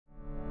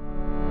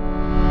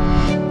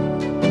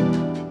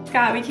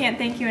Scott. We can't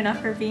thank you enough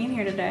for being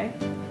here today.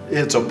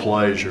 It's a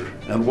pleasure,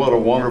 and what a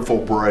wonderful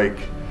break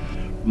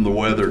from the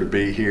weather to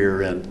be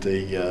here at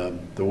the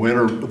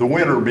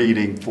winter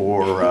meeting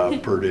for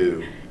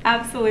Purdue.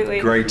 Absolutely.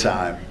 Great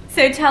time.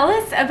 So tell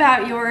us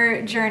about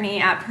your journey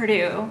at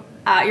Purdue.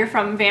 You're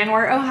from Van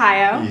Wert,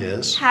 Ohio.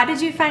 Yes. How did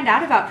you find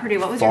out about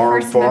Purdue? What was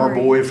your first Farm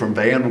memory? boy from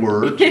Van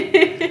Wert.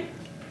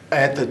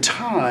 At the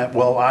time,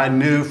 well, I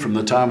knew from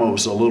the time I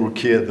was a little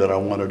kid that I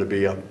wanted to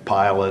be a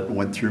pilot, and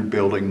went through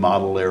building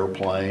model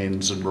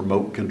airplanes and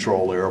remote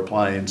control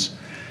airplanes,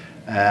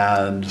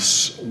 and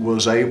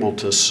was able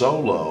to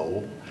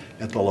solo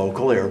at the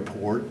local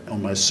airport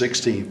on my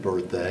 16th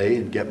birthday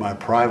and get my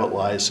private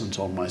license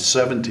on my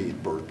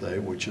 17th birthday,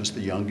 which is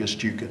the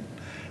youngest you can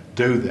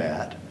do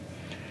that.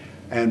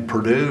 And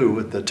Purdue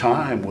at the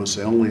time was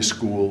the only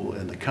school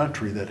in the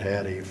country that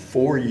had a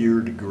 4-year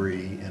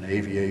degree in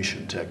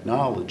aviation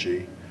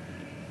technology,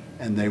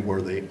 and they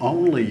were the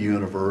only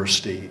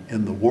university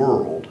in the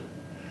world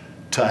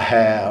to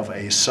have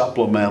a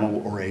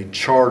supplemental or a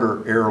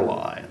charter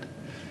airline.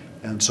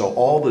 And so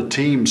all the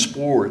team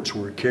sports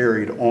were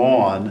carried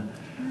on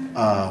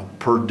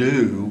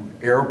Purdue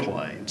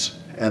airplanes,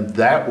 and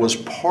that was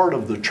part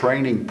of the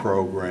training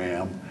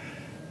program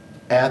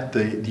at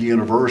the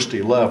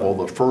university level.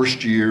 The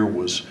first year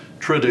was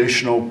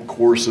traditional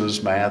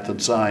courses, math and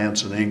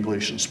science and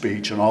English and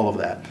speech and all of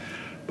that.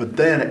 But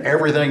then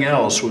everything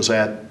else was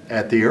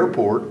at the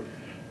airport,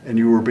 and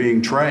you were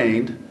being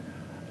trained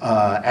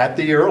at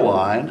the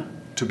airline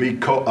to be a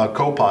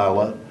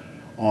co-pilot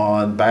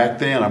on, back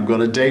then, I'm going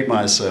to date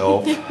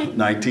myself,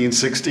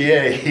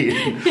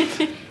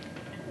 1968,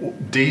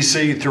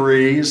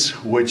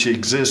 DC-3s, which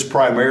exist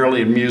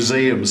primarily in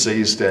museums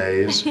these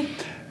days,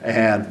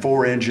 and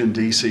 4-engine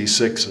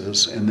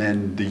DC-6s. And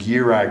then the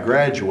year I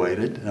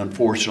graduated,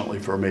 unfortunately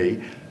for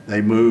me,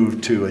 they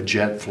moved to a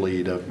jet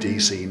fleet of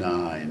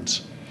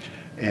DC-9s.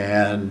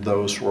 And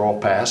those were all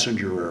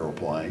passenger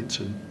airplanes,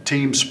 and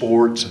team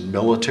sports and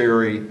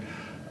military,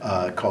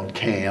 called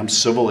CAMs,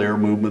 Civil Air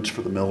Movements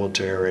for the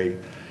military.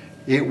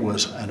 It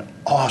was an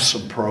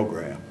awesome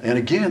program. And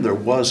again, there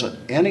wasn't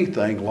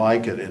anything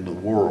like it in the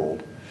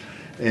world.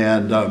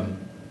 And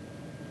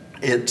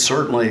it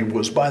certainly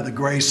was by the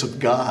grace of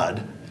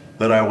God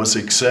that I was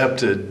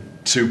accepted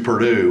to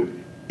Purdue.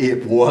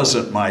 It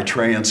wasn't my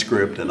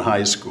transcript in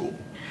high school,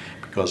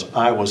 because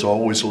I was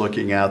always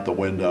looking out the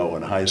window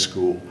in high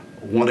school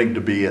wanting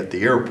to be at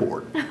the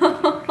airport.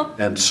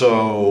 And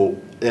so,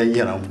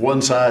 you know,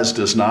 one size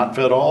does not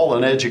fit all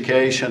in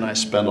education. I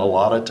spent a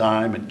lot of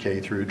time in K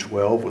through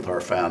 12 with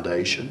our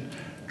foundation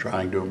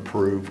trying to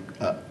improve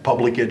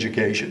public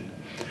education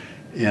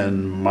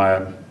in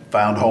my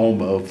found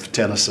home of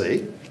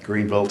Tennessee,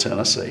 Greenville,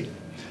 Tennessee.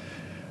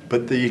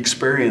 But the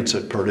experience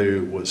at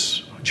Purdue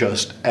was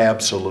just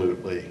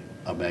absolutely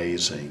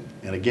amazing.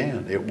 And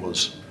again, it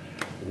was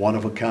one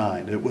of a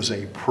kind. It was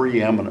a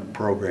preeminent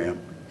program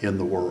in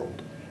the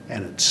world,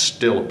 and it's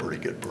still a pretty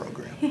good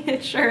program.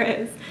 It sure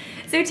is.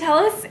 So tell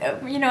us,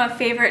 you know, a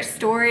favorite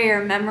story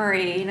or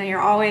memory. You know,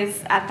 you're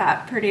always at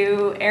that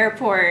Purdue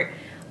airport.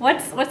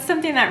 What's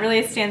something that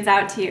really stands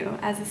out to you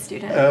as a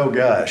student? Oh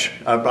gosh,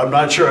 I'm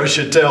not sure I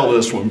should tell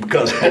this one,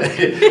 because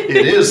it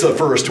is the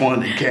first one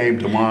that came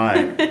to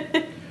mind.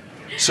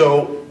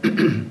 So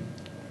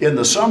in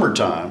the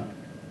summertime,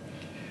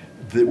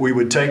 we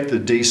would take the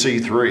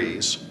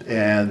DC-3s,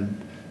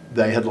 and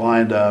they had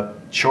lined up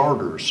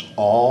charters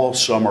all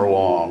summer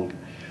long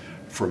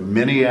from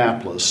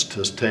Minneapolis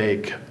to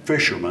take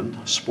fishermen,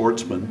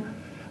 sportsmen,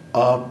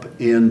 up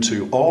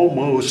into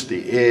almost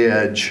the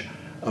edge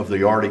of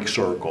the Arctic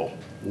Circle,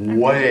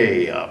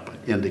 way up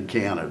into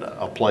Canada,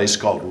 a place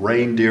called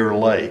Reindeer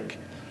Lake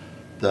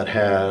that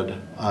had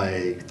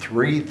a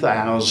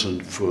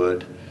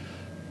 3,000-foot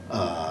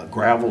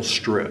gravel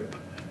strip,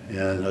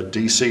 and a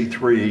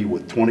DC-3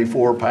 with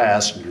 24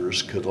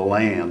 passengers could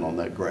land on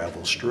that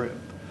gravel strip.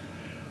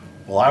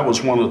 Well, I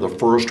was one of the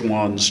first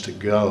ones to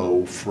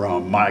go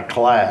from my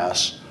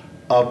class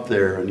up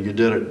there, and you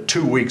did it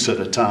 2 weeks at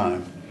a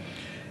time,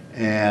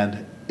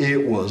 and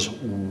it was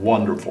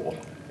wonderful.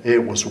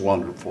 It was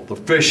wonderful. The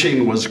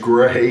fishing was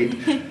great,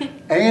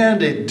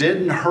 and it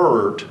didn't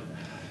hurt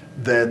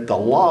that the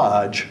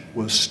lodge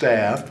was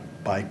staffed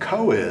by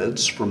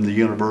co-eds from the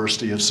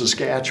University of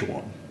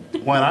Saskatchewan.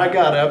 When I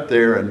got up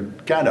there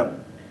and kind of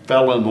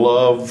fell in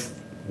love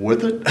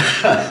with it,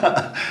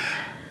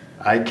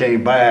 I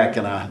came back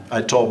and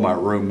I told my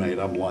roommate,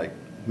 I'm like,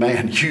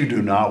 man, you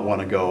do not want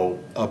to go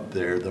up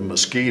there. The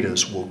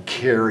mosquitoes will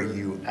carry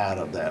you out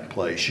of that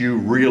place. You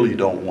really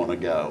don't want to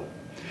go.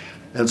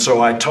 And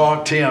so I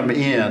talked him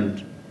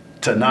in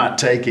to not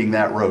taking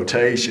that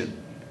rotation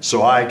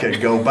so I could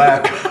go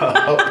back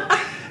up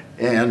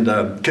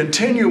and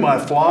continue my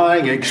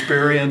flying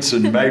experience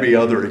and maybe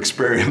other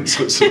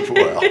experiences as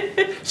well.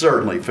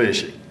 Certainly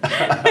fishing.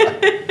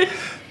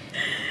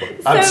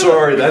 I'm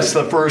sorry, that's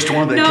the first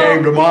one that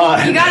came to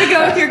mind. You got to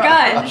go with your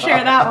gut and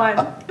share that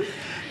one.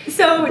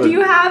 So do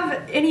you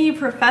have any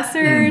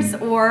professors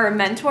or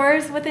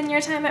mentors within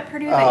your time at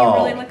Purdue that you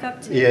really look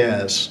up to?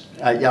 Yes.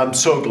 I'm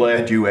so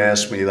glad you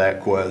asked me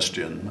that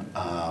question.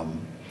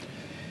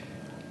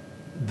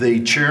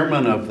 The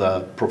chairman of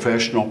the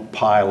Professional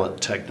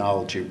Pilot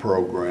Technology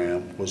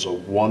Program was a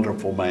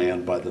wonderful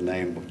man by the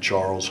name of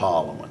Professor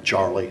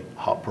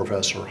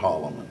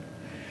Holloman.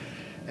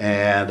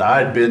 And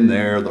I'd been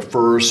there the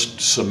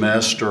first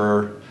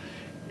semester,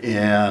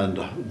 and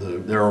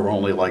there were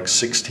only like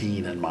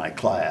 16 in my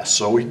class,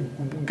 so we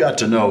got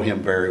to know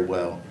him very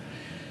well.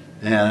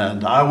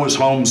 And I was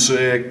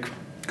homesick,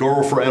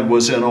 girlfriend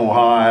was in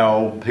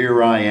Ohio,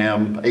 here I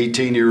am,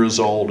 18 years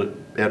old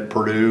at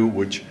Purdue,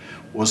 which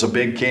was a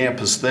big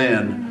campus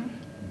then,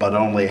 but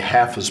only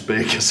half as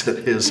big as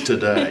it is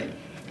today.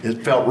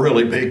 It felt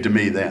really big to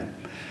me then.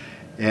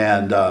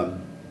 And I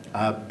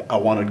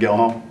wanted to go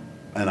home,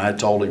 and I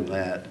told him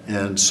that.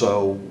 And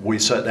so we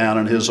sat down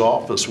in his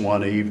office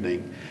one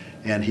evening,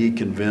 and he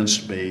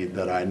convinced me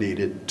that I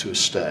needed to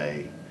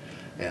stay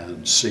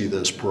and see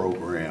this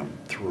program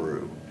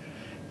through.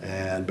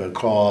 And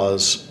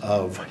because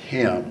of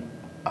him,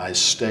 I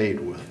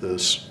stayed with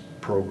this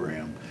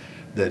program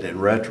that in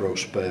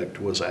retrospect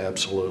was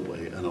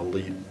absolutely an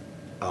elite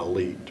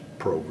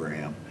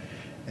program.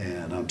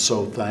 And I'm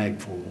so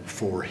thankful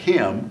for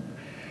him.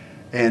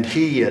 And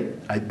he, at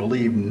I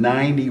believe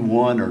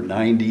 91 or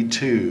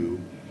 92,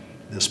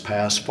 this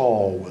past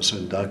fall was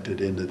inducted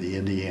into the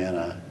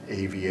Indiana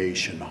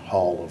Aviation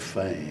Hall of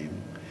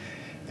Fame.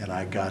 And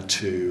I got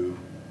to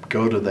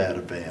go to that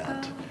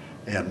event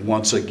and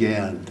once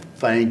again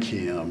thank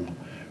him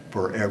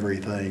for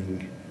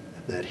everything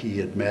that he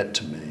had meant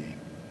to me.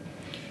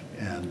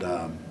 And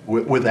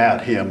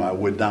without him, I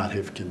would not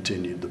have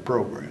continued the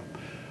program.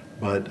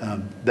 But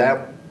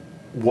that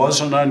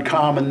wasn't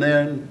uncommon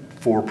then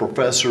for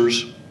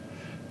professors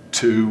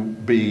to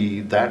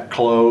be that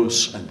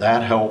close and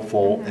that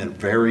helpful and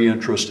very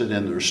interested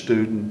in their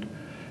student.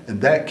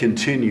 And that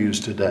continues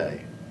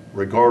today,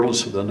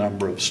 regardless of the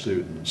number of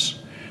students.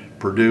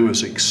 Purdue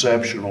is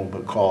exceptional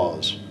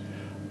because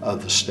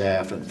of the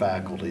staff and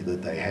faculty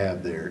that they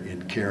have there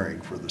in caring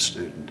for the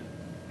student.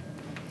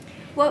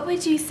 What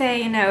would you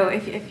say,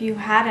 if you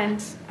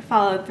hadn't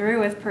followed through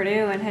with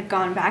Purdue and had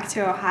gone back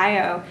to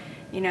Ohio,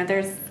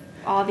 there's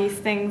all these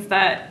things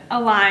that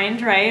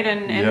aligned, right,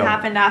 and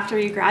happened after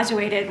you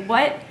graduated.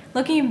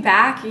 Looking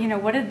back,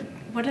 what did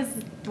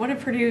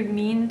Purdue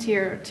mean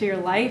to your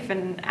life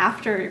and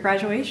after your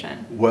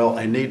graduation? Well,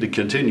 I need to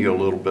continue a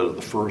little bit of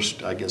the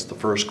first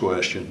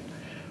question,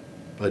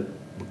 but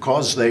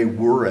because they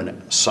were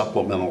a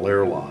supplemental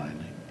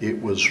airline,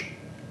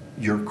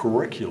 your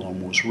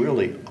curriculum was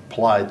really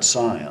applied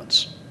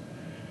science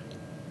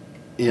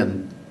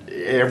in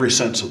every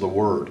sense of the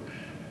word.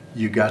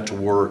 You got to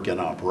work in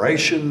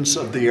operations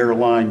of the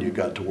airline, you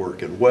got to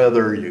work in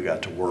weather, you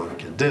got to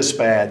work in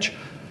dispatch.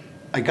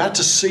 I got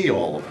to see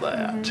all of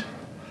that.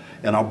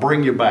 And I'll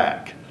bring you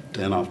back,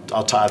 and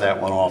I'll tie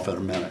that one off in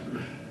a minute.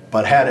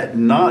 But had it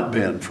not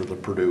been for the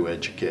Purdue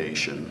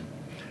education,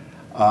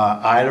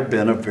 I'd have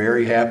been a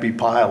very happy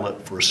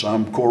pilot for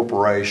some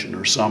corporation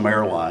or some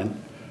airline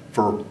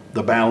for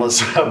the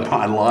balance of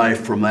my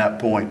life from that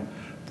point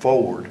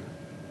forward.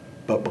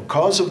 But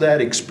because of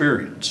that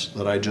experience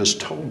that I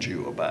just told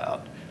you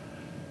about,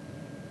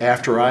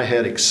 after I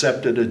had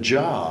accepted a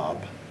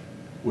job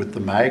with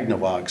the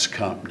Magnavox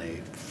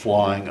company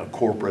flying a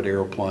corporate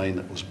airplane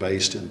that was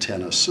based in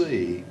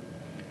Tennessee,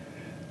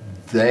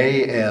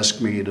 they asked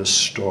me to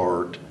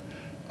start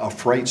a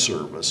freight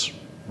service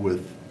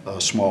with a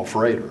small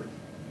freighter.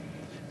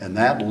 And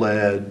that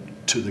led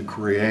to the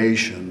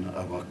creation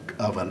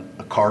of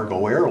a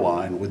cargo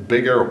airline with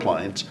big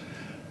airplanes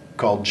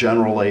called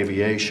General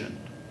Aviation.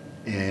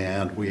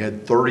 And we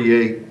had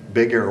 38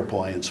 big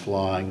airplanes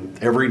flying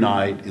every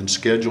night in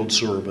scheduled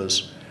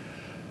service.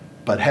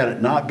 But had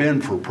it not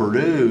been for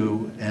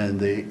Purdue and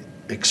the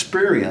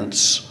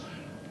experience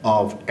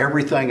of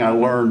everything I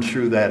learned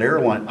through that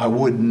airline, I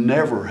would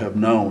never have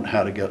known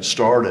how to get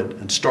started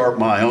and start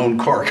my own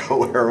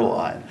cargo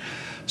airline.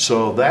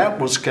 So that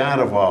was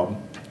kind of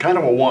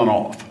a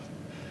one-off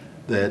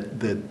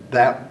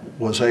that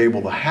was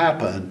able to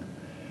happen.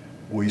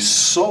 We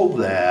sold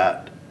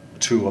that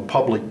to a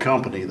public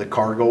company, the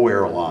cargo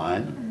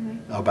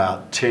airline,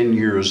 about 10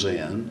 years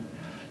in,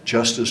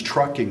 just as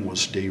trucking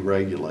was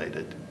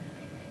deregulated.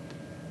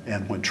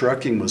 And when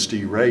trucking was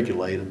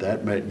deregulated,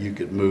 that meant you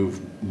could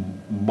move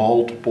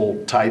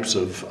multiple types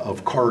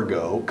of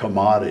cargo,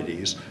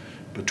 commodities,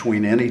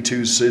 between any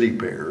two city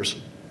pairs.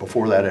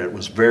 Before that, it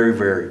was very,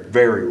 very,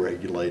 very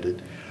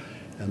regulated.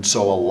 And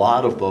so a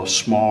lot of those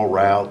small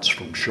routes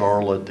from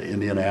Charlotte to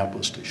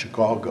Indianapolis to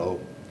Chicago,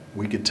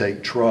 we could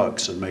take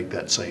trucks and make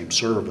that same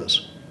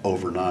service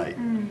overnight.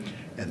 And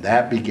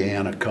that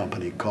began a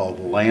company called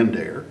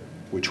Landair,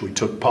 which we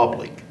took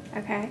public.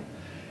 Okay.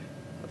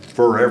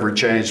 Forever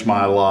changed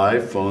my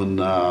life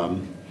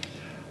on,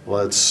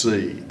 let's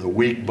see, the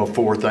week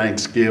before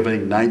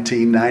Thanksgiving,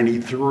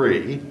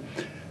 1993.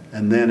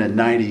 And then in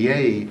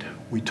 98,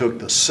 We took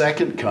the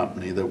second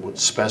company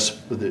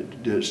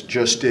that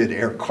just did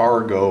air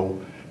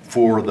cargo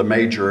for the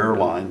major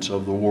airlines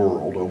of the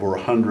world, over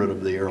 100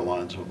 of the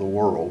airlines of the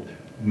world,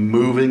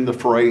 moving the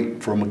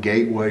freight from a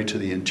gateway to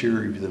the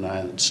interior of the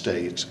United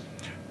States.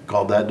 We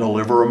called that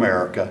Deliver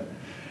America.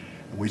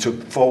 We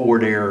took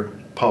Forward Air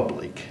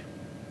public.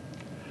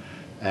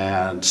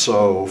 And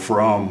so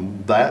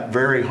from that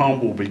very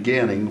humble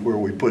beginning, where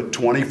we put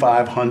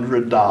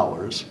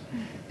 $2,500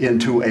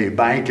 into a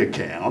bank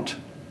account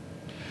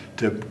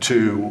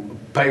to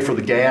pay for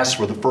the gas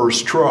for the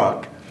first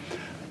truck,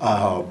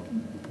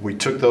 we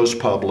took those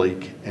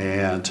public,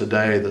 and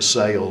today the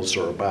sales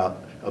are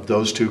about, of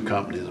those two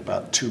companies,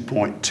 about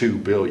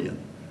 $2.2 billion.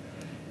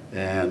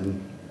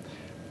 And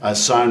I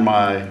signed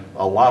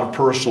a lot of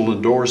personal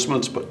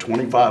endorsements, but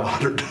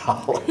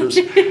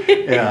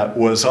 $2,500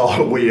 was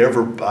all we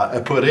ever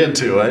put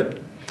into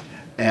it.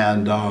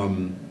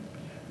 And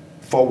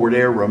Forward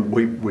Air,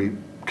 we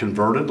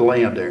converted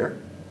Land Air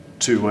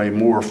to a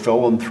more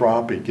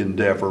philanthropic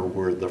endeavor,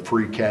 where the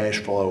free cash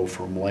flow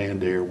from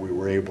Land Air we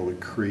were able to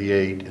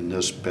create in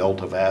this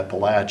belt of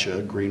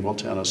Appalachia, Greenville,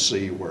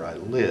 Tennessee, where I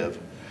live,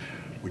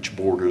 which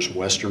borders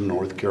western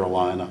North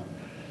Carolina,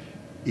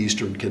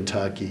 eastern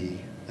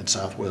Kentucky, and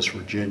Southwest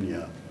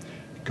Virginia,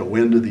 go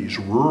into these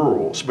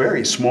rural,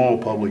 very small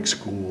public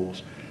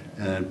schools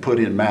and put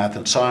in math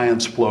and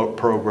science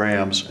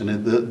programs.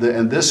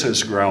 And this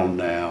has grown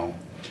now.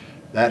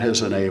 That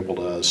has enabled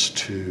us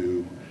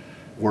to,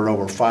 we're in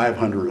over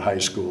 500 high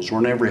schools. We're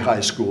in every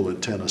high school in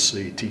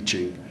Tennessee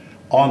teaching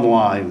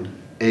online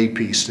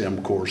AP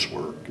STEM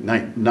coursework,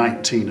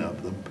 19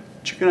 of them.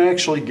 But you can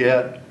actually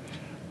get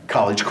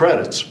college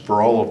credits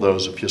for all of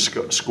those if you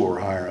score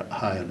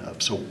high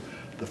enough. So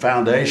the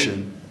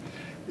foundation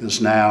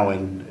is now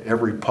in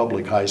every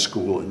public high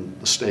school in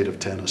the state of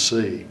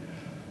Tennessee.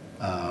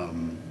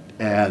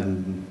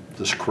 And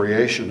this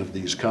creation of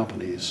these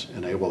companies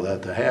enable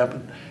that to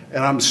happen.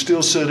 And I'm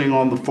still sitting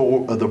on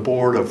the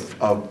board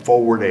of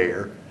Forward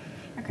Air,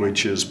 okay,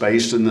 which is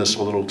based in this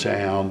little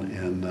town,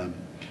 and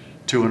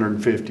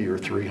 250 or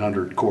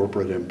 300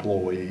 corporate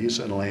employees,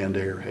 and Land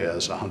Air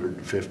has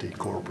 150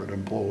 corporate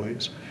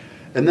employees.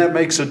 And that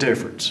makes a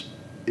difference.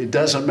 It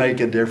doesn't make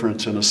a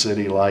difference in a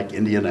city like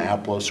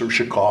Indianapolis or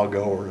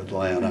Chicago or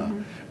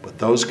Atlanta, but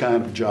those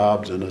kind of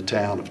jobs in a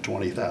town of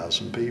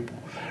 20,000 people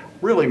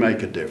really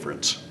make a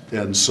difference.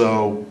 And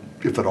so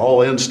if it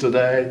all ends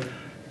today,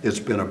 it's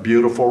been a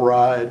beautiful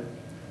ride.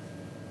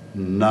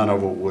 None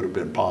of it would have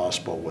been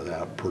possible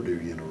without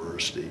Purdue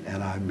University,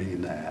 and I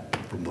mean that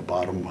from the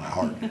bottom of my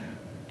heart.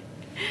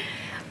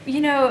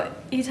 You know,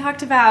 you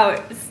talked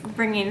about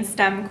bringing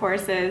STEM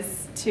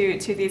courses to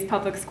these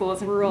public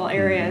schools in rural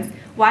areas.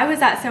 Why was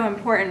that so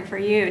important for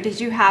you? Did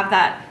you have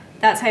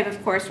that type of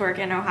coursework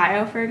in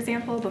Ohio, for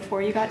example,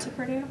 before you got to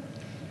Purdue?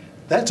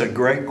 That's a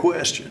great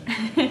question.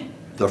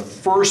 The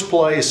first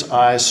place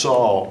I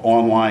saw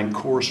online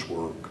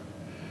coursework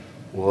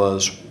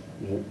was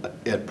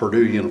at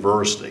Purdue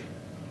University.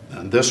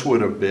 And this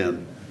would have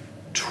been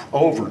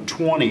over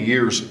 20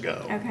 years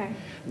ago. Okay.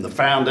 And the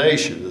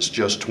foundation is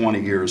just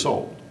 20 years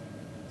old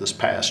this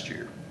past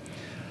year.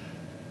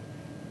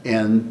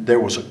 And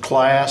there was a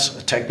class,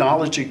 a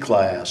technology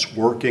class,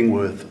 working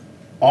with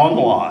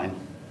online,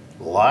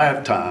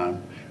 live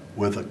time,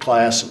 with a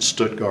class in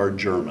Stuttgart,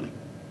 Germany.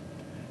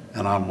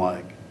 And I'm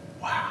like,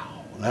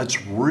 wow,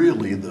 that's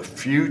really the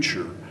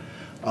future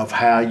of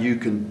how you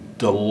can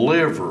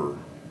deliver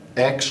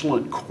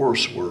excellent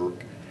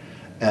coursework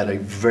at a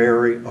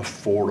very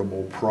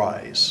affordable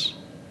price.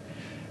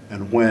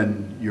 And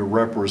when you're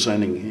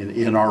representing,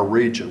 in our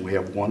region, we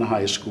have one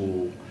high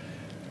school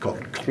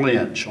called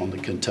Clinch on the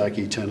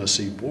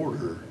Kentucky-Tennessee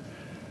border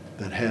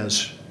that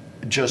has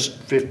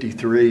just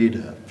 53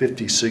 to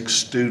 56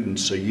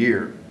 students a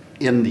year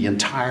in the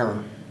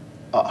entire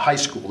high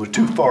school. They're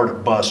too far to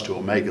bus to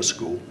a mega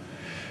school.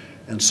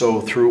 And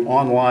so through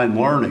online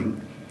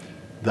learning,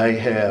 they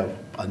have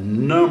a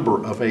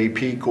number of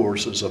AP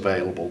courses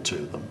available to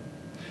them.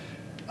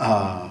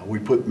 We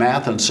put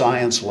math and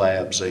science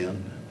labs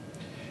in,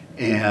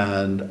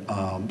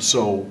 and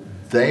so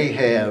they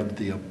have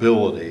the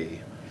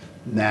ability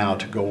now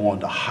to go on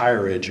to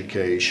higher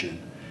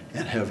education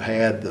and have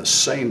had the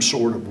same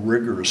sort of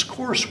rigorous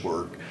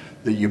coursework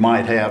that you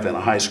might have in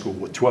a high school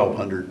with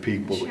 1,200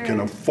 people that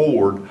can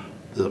afford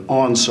the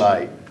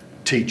on-site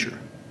teacher.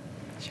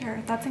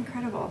 Sure, that's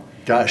incredible.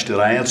 Gosh, did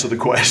I answer the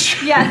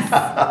question? Yes.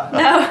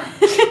 No.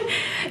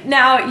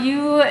 Now,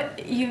 you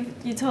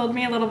told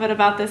me a little bit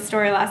about this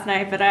story last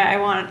night, but I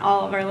want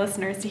all of our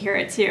listeners to hear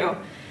it too.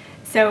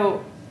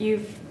 So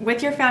you've,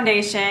 with your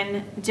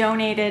foundation,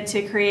 donated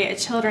to create a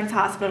children's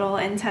hospital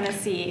in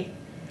Tennessee.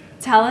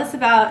 Tell us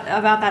about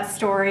that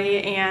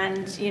story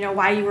and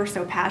why you were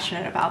so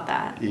passionate about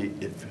that.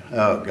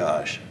 Oh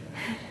gosh,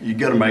 you're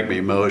gonna make me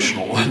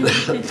emotional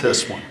with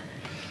this one.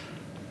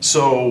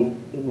 So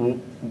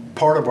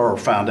part of our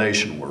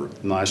foundation work,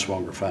 the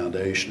Niswonger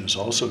Foundation, is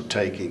also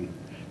taking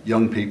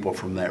young people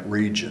from that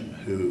region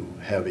who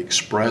have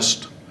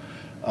expressed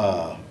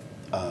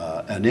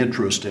an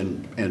interest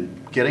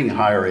in getting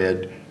higher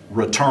ed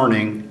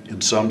returning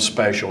in some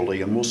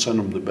specialty, and we'll send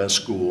them to the best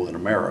school in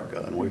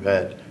America. And we've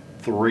had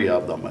 3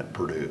 of them at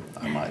Purdue,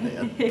 I might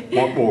add.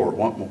 One more.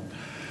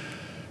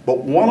 But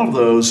one of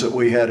those that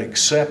we had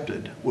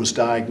accepted was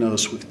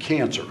diagnosed with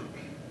cancer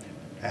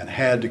and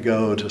had to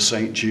go to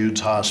St.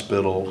 Jude's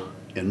Hospital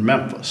in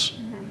Memphis.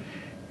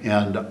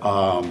 And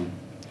the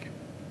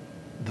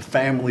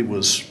family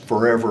was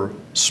forever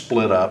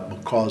split up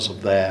because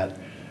of that.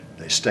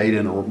 They stayed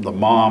in the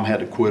mom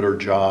had to quit her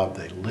job.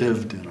 They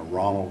lived in a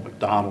Ronald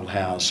McDonald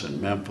house in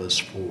Memphis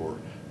for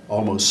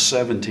almost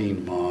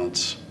 17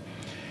 months.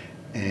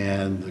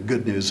 And the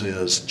good news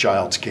is, the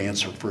child's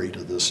cancer-free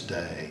to this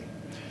day.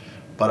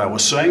 But I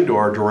was saying to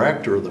our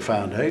director of the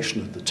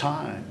foundation at the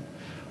time,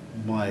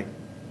 I'm like,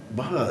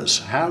 Buzz,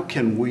 how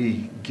can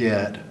we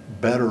get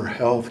better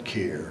health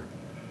care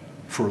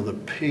for the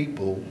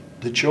people,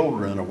 the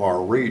children of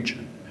our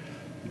region?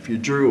 If you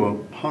drew a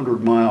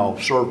 100-mile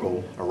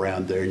circle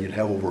around there, you'd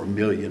have over 1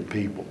 million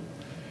people.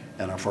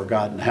 And I've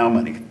forgotten how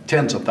many,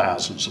 tens of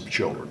thousands of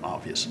children,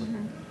 obviously.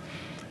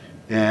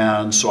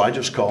 And so I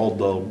just called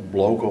the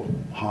local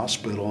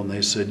hospital, and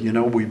they said, you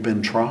know, we've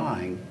been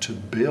trying to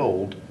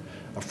build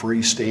a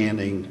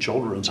freestanding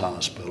children's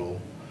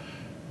hospital,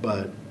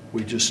 but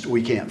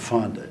we can't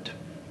fund it.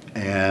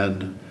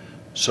 And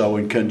so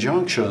in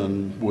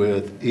conjunction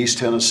with East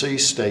Tennessee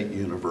State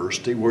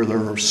University, where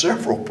there are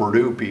several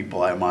Purdue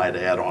people, I might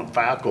add, on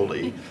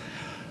faculty,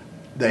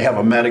 they have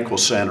a medical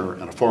center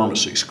and a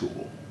pharmacy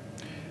school.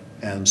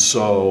 And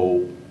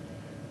so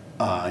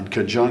in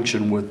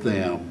conjunction with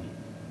them,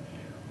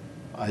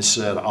 I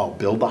said, I'll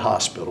build the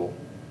hospital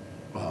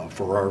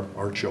for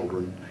our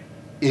children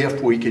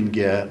if we can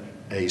get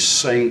a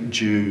St.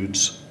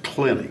 Jude's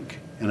clinic.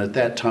 And at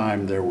that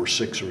time, there were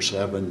 6 or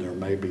 7, there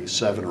may be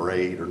 7 or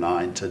 8 or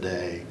 9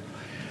 today.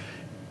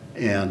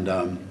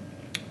 And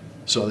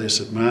so they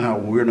said, no,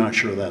 we're not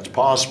sure that's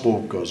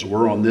possible because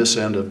we're on this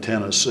end of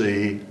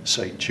Tennessee,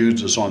 St.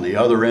 Jude's is on the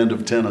other end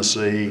of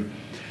Tennessee.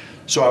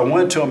 So I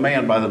went to a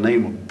man by the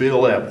name of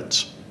Bill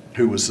Evans,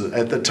 who was,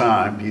 at the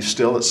time, he's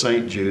still at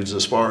St. Jude's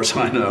as far as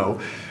I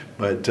know,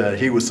 but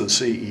he was the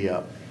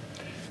CEO.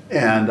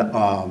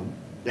 And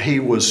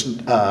he was,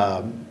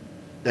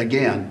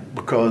 again,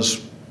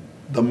 because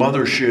the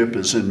mothership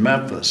is in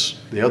Memphis,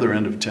 the other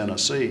end of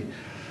Tennessee,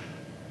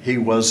 he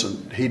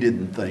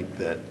didn't think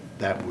that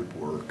that would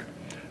work.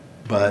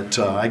 But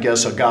I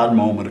guess a God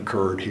moment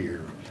occurred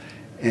here.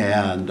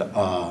 And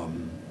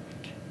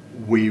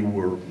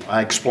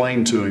I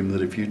explained to him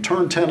that if you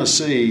turn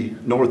Tennessee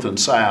north and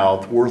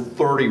south, we're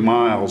 30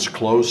 miles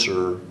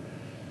closer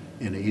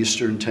in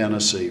eastern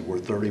Tennessee. We're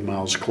 30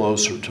 miles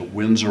closer to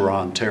Windsor,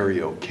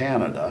 Ontario,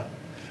 Canada,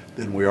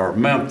 than we are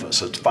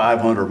Memphis. It's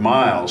 500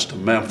 miles to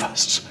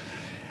Memphis.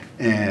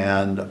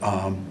 And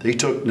he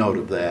took note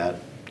of that.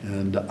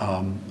 And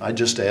I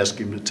just asked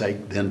him to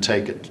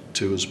take it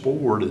to his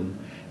board, and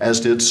as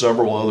did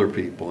several other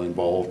people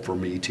involved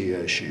from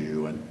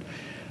ETSU. And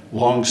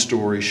long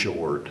story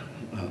short,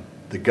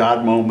 the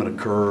God moment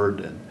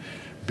occurred, and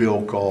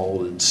Bill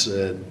called and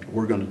said,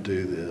 we're going to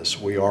do this.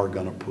 We are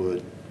going to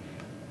put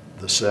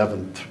the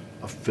 7th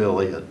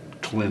affiliate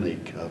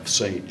clinic of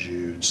St.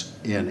 Jude's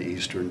in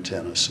eastern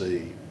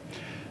Tennessee.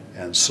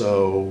 And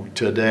so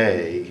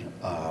today,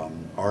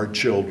 our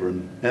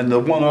children, and the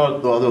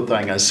other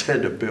thing I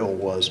said to Bill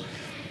was,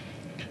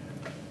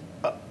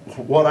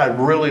 what I'd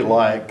really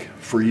like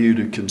for you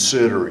to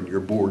consider and your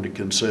board to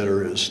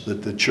consider is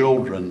that the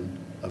children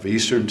of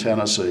eastern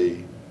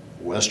Tennessee,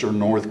 western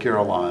North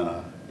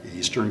Carolina,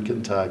 eastern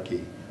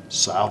Kentucky,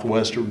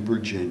 southwestern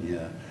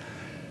Virginia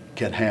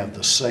can have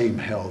the same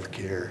health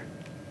care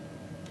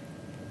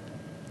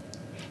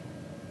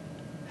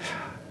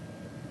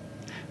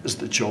as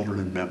the children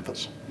in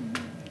Memphis.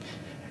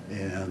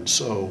 And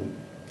so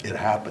it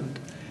happened,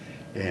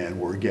 and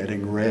we're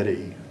getting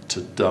ready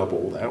to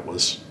double. That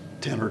was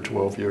 10 or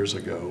 12 years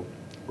ago.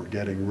 We're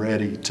getting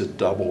ready to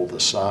double the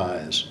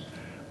size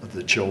of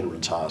the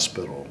Children's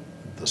Hospital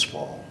this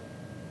fall.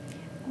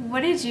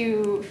 What did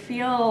you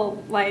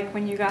feel like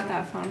when you got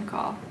that phone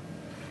call?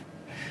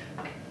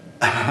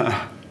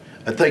 I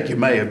think you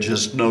may have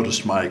just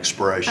noticed my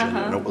expression,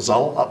 and it was a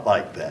lot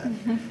like that.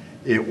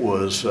 It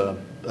was a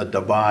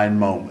divine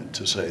moment,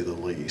 to say the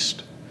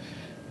least,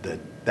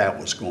 that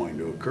was going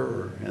to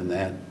occur, and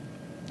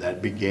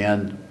that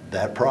began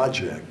that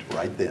project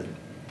right then.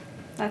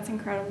 That's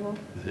incredible.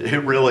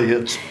 It really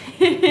is.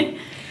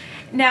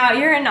 Now,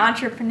 you're an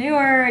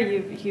entrepreneur.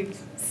 You've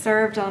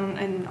served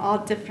in all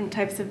different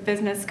types of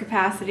business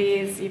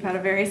capacities. You've had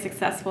a very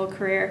successful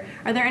career.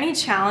 Are there any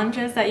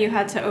challenges that you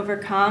had to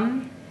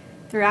overcome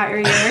throughout your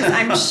years?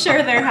 I'm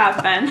sure there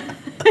have been.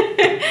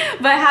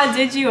 But how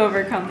did you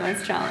overcome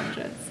those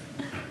challenges?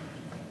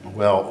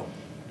 Well,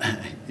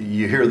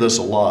 you hear this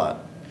a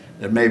lot.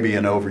 It may be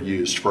an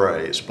overused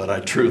phrase, but I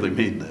truly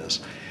mean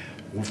this.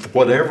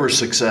 Whatever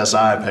success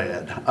I've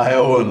had, I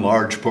owe in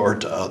large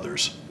part to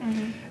others.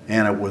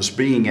 And it was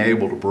being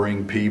able to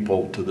bring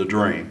people to the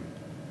dream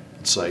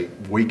and say,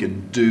 we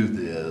can do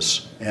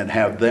this, and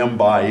have them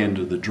buy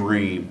into the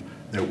dream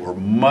that we're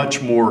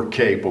much more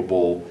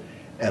capable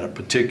at a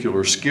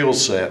particular skill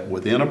set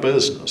within a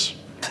business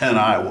than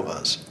I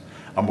was.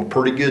 I'm a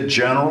pretty good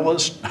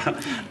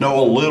generalist,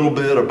 know a little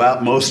bit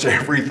about most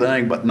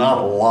everything, but not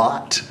a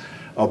lot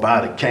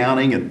about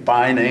accounting and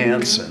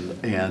finance,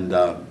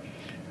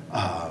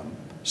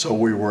 so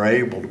we were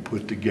able to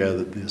put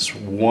together this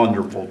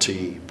wonderful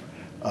team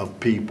of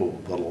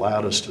people that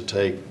allowed us to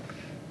take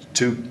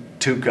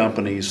two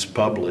companies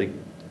public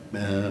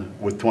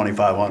with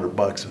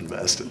 $2,500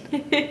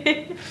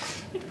 invested.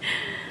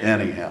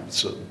 Anyhow,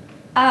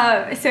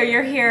 so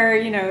you're here,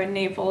 in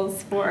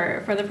Naples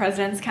for the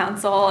President's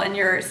Council, and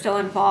you're still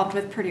involved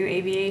with Purdue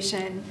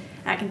Aviation.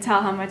 I can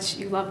tell how much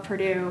you love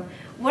Purdue.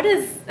 What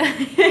does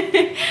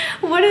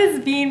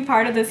being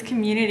part of this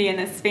community and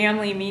this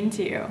family mean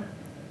to you?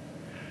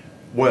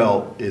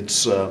 Well, it's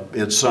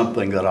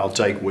something that I'll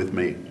take with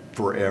me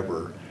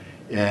forever,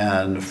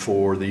 and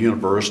for the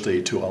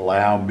university to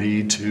allow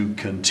me to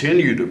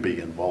continue to be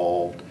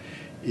involved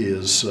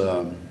is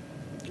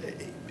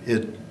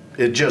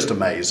it's just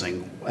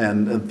amazing,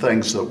 and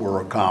things that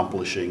we're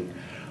accomplishing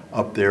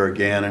up there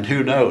again. And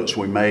who knows,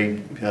 we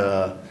may,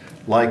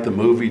 like the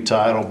movie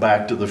title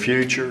Back to the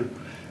Future,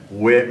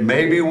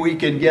 maybe we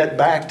can get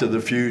back to the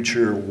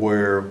future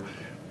where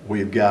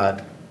we've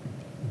got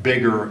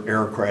bigger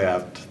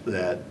aircraft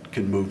that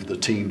can move the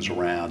teams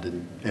around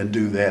and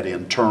do that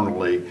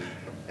internally,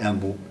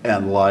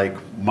 and like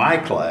my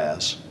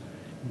class,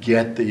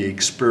 get the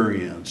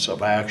experience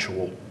of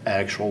actual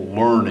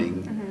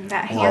learning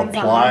or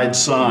applied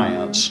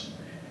science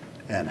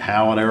and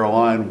how an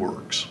airline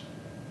works.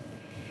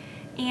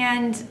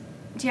 And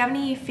do you have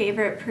any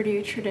favorite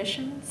Purdue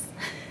traditions?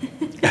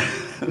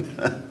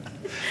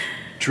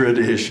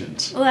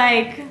 Traditions.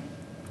 Like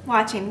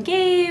watching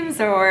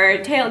games,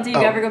 or do you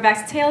ever go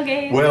back to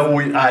tailgates?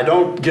 Well, I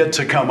don't get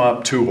to come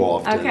up too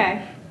often.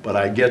 Okay. But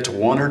I get to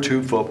 1 or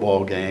 2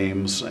 football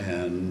games,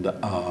 and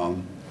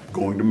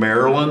going to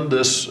Maryland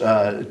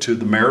to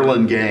the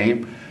Maryland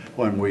game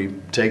when we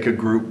take a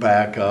group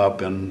back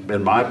up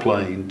in my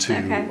plane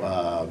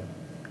to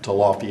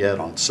Lafayette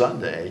on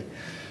Sunday.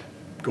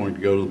 Going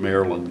to go to the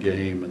Maryland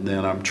game, and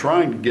then I'm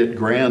trying to get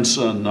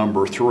grandson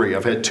number 3.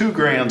 I've had 2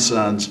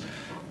 grandsons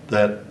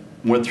that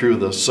went through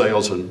the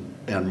sales and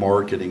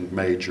marketing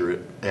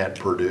major at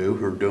Purdue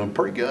who are doing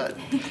pretty good.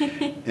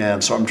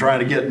 And so I'm trying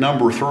to get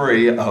number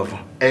 3 of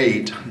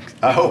 8.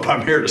 I hope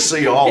I'm here to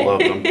see all of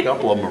them. A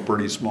couple of them are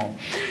pretty small.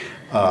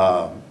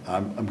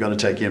 I'm going to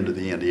take him to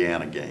the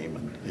Indiana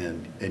game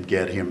and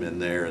get him in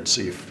there and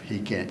see if he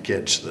can't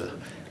catch the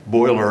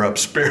boiler up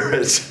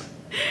spirits.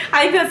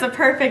 I think that's a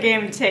perfect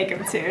game to take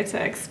him to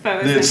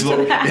expose him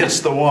to that.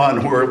 It's the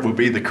one where it will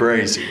be the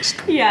craziest.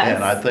 Yes.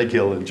 And I think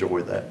he'll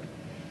enjoy that.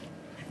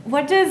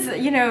 What does,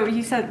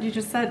 you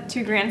just said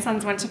 2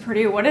 grandsons went to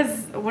Purdue. What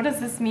does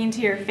this mean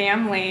to your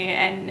family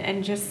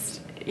and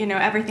just,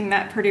 everything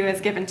that Purdue has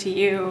given to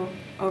you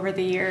over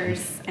the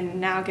years and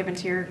now given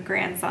to your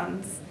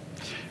grandsons?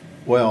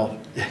 Well,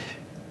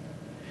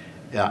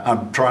 yeah,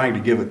 I'm trying to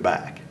give it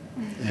back.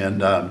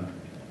 And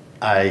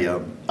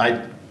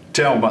I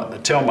tell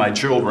my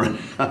children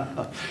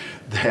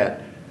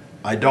that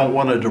I don't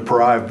want to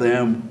deprive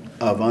them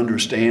of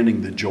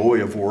understanding the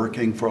joy of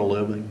working for a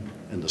living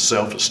and the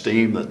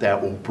self-esteem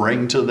that will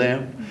bring to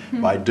them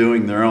by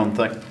doing their own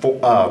thing.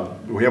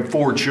 We have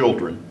 4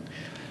 children,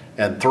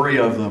 and 3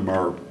 of them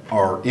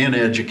are in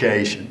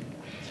education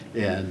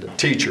and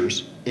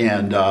teachers,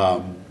 and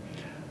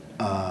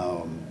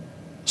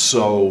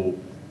so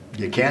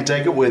you can't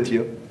take it with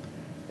you.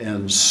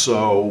 And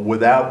so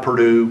without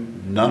Purdue,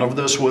 none of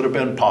this would have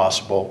been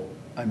possible.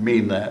 I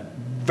mean that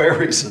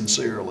very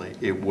sincerely.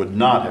 It would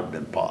not have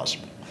been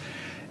possible.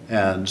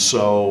 And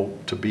so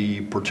to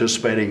be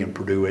participating in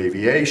Purdue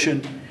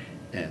Aviation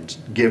and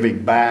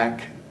giving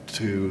back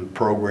to the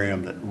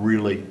program that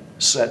really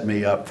set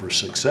me up for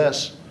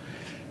success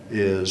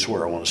is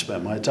where I want to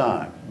spend my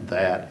time.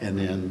 That, and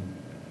then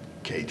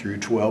K through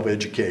 12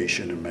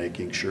 education and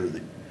making sure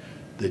that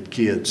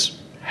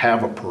kids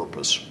have a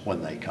purpose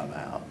when they come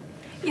out.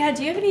 Yeah,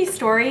 do you have any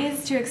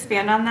stories to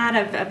expand on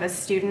that of a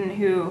student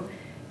who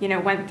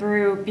went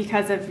through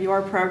because of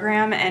your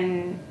program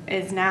and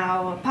is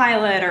now a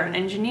pilot or an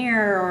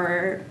engineer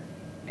or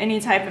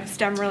any type of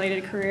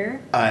STEM-related career?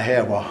 I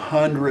have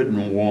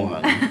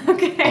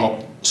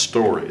 101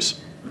 stories.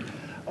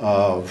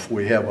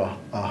 We have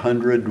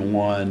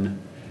 101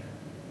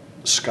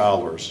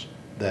 scholars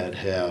that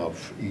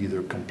have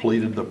either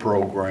completed the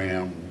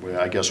program.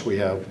 I guess we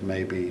have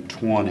maybe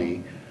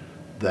 20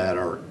 that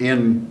are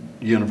in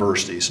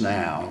universities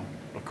now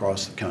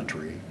across the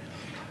country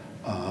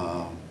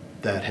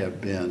that have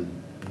been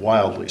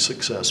wildly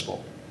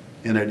successful.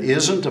 And it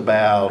isn't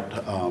about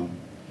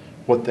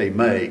what they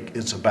make,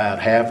 it's about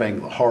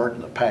having the heart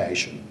and the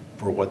passion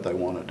for what they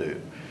want to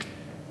do.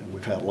 And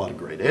we've had a lot of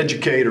great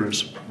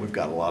educators, we've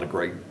got a lot of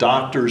great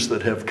doctors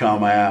that have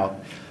come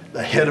out.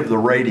 The head of the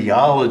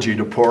radiology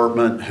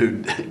department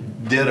who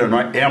did an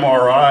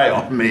MRI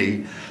on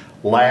me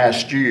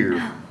last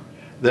year,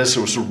 this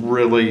was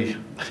really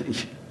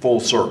full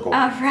circle.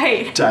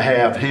 Right. To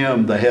have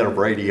him, the head of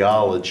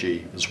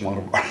radiology, is one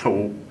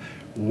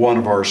one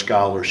of our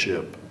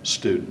scholarship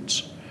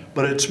students.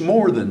 But it's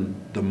more than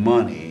the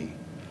money.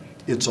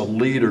 It's a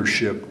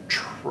leadership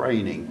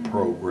training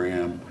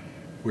program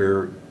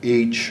where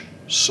each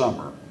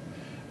summer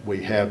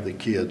we have the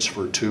kids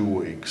for 2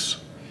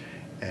 weeks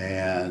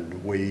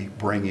and we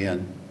bring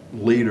in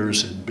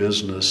leaders in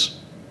business,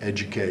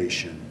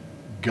 education,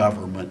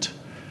 government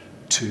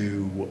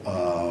to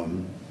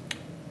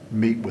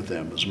meet with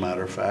them. As a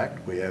matter of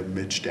fact, we have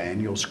Mitch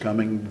Daniels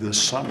coming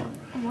this summer.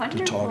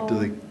 Wonderful.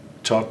 To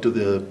talk to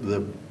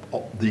the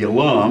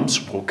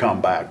alums. Will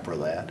come back for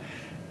that,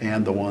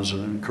 and the ones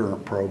in the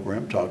current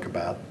program talk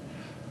about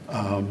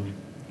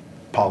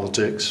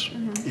politics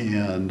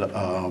and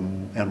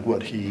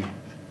what he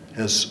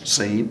has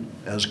seen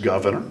as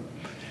governor,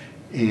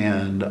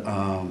 and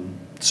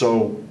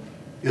so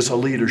it's a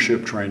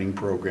leadership training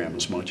program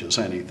as much as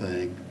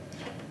anything.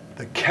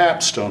 The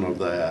capstone of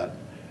that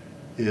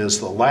is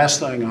the last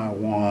thing I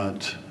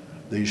want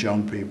these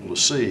young people to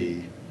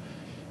see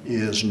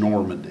is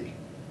Normandy.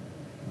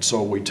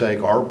 So we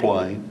take our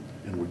plane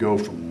and we go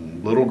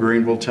from Little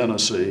Greenville,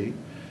 Tennessee.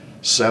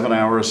 7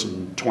 hours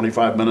and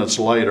 25 minutes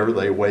later,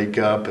 they wake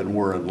up and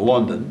we're in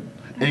London,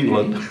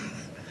 England.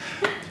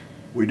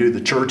 We do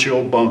the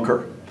Churchill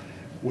bunker.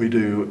 We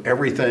do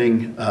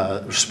everything,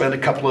 spend a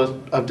couple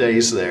of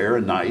days there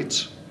and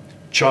nights,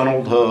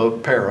 channel to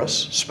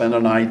Paris, spend a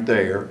night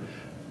there,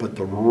 but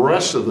the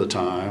rest of the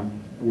time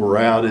we're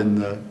out in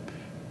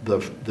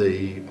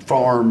the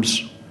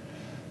farms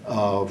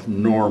of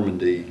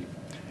Normandy,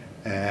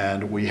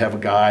 and we have a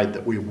guide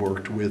that we've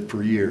worked with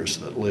for years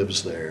that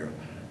lives there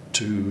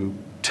to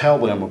tell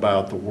them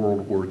about the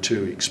World War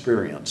II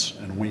experience.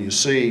 And when you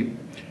see,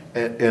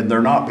 and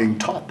they're not being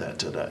taught that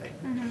today,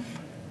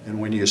 and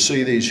when you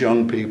see these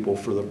young people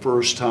for the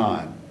first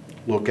time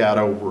look out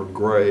over a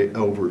grave,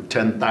 over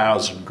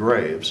 10,000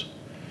 graves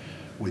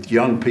with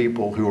young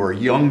people who are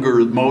younger,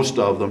 most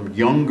of them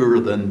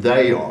younger than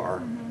they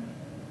are,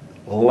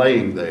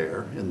 laying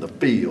there in the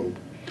field,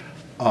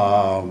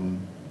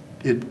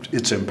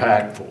 it's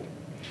impactful.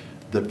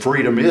 That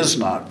freedom is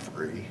not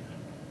free,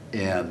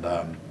 and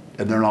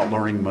they're not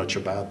learning much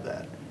about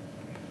that.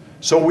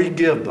 So we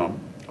give them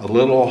a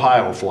little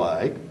Ohio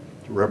flag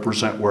to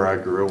represent where I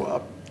grew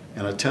up,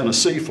 and a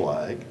Tennessee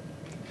flag,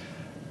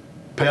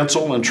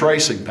 pencil and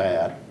tracing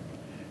pad.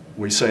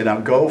 We say, now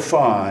go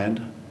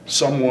find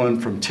someone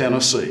from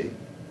Tennessee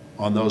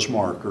on those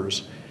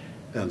markers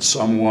and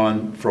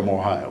someone from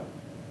Ohio.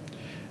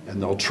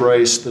 And they'll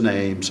trace the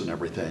names and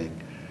everything.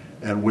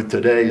 And with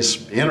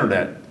today's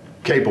internet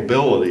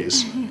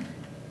capabilities,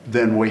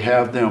 then we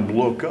have them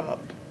look up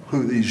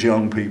who these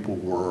young people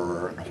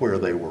were and where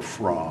they were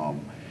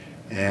from.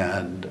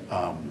 And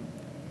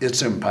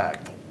it's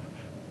impactful.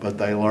 But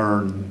they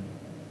learn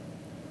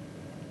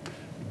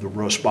the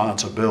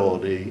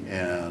responsibility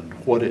and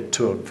what it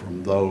took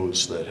from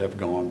those that have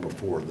gone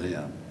before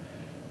them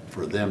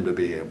for them to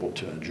be able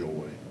to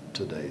enjoy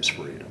today's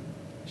freedom.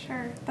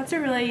 Sure. That's a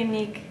really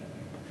unique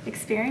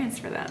experience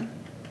for them.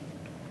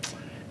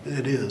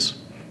 It is.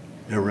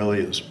 It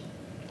really is.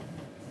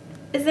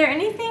 Is there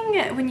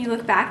anything, when you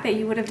look back, that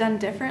you would have done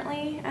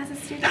differently as a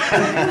student?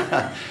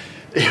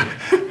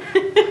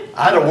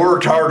 I'd have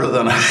worked harder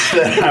than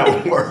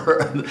I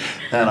worked.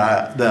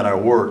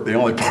 The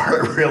only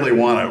part I really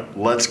want to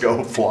let's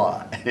go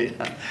fly.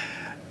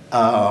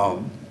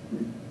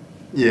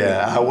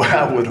 Yeah,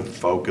 I would have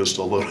focused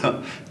a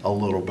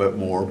little bit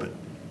more, but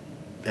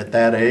at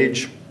that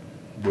age,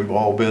 we've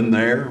all been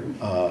there.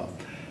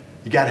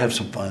 You got to have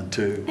some fun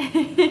too.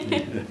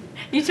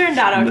 You turned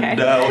out okay.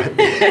 No,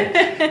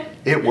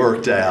 it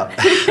worked out.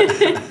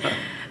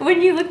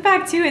 When you look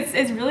back too,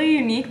 it's really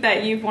unique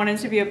that you've wanted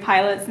to be a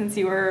pilot since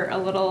you were a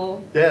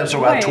little Yeah, so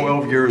about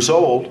 12 years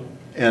old,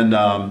 and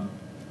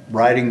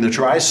riding the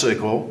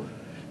tricycle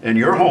in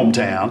your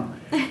hometown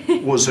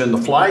was in the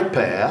flight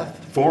path.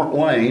 Fort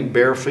Wayne,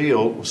 Bear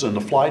Field was in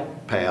the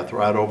flight path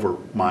right over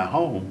my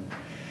home,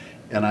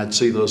 and I'd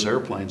see those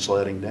airplanes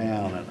letting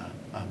down, and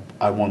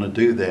I want to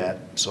do that,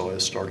 so I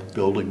started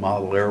building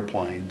model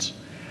airplanes.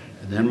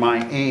 And then my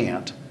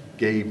aunt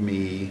gave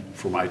me,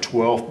 for my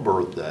 12th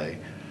birthday,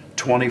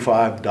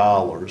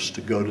 $25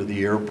 to go to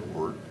the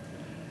airport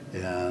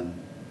and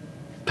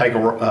take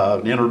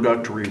an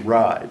introductory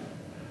ride.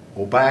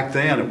 Well, back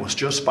then it was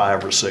just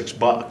 $5 or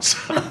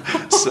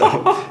 $6.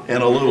 So,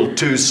 and a little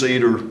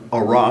two-seater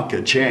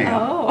Aranca Champ.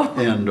 Oh.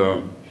 And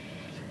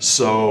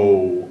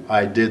so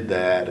I did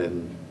that,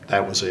 and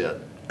that was it.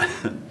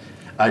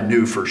 I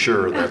knew for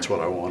sure that's what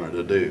I wanted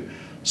to do.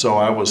 So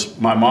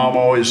my mom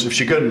always, if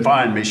she couldn't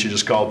find me, she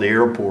just called the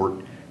airport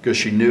because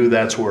she knew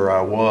that's where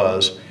I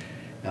was.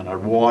 And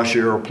I'd wash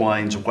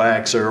airplanes,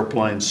 wax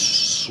airplanes,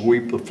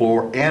 sweep the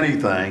floor,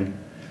 anything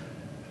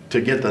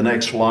to get the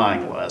next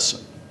flying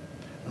lesson.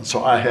 And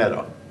so I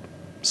had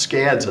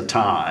scads of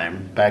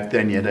time. Back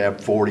then you'd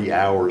have 40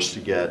 hours to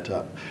get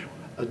a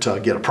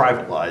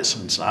private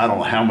license. I don't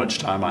know how much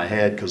time I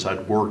had because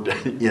I'd worked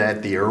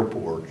at the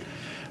airport,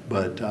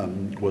 but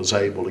was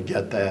able to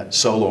get that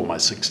solo my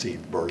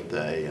 16th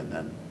birthday, and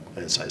then,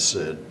 as I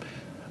said,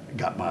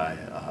 got my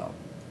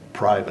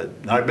private.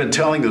 And I've been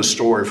telling this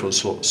story for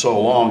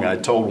so long, I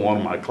told one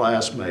of my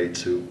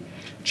classmates,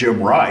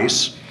 Jim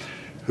Rice,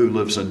 who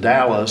lives in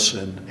Dallas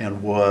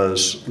and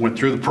went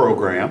through the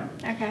program,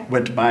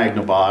 went to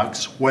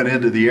Magnavox, went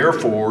into the Air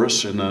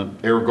Force in the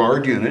Air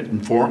Guard unit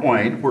in Fort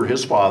Wayne, where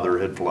his father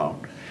had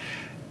flown,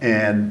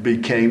 and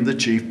became the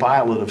chief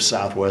pilot of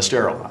Southwest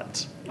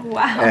Airlines.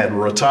 Wow.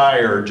 And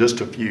retired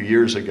just a few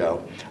years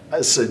ago.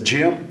 I said,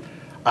 Jim,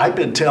 I've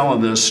been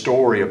telling this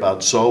story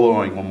about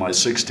soloing on my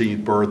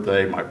 16th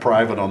birthday, my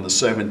private on the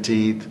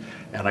 17th,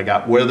 and I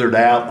got withered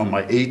out on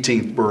my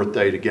 18th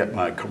birthday to get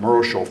my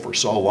commercial for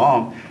so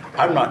long.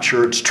 I'm not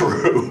sure it's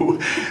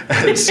true.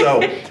 And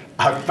so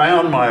I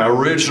found my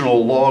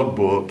original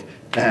logbook,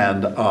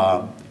 and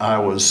I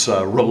was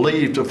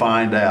relieved to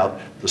find out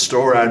the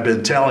story I'd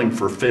been telling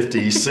for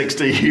 50,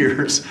 60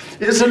 years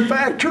is in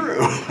fact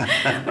true.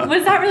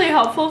 Was that really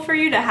helpful for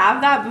you to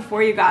have that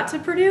before you got to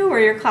Purdue?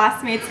 Were your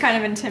classmates kind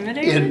of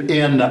intimidated?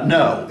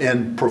 No,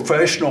 in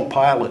professional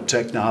pilot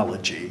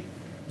technology,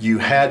 you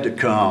had to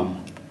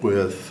come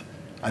with,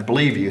 I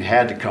believe you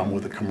had to come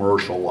with a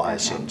commercial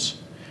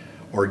license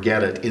or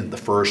get it in the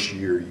first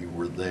year you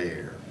were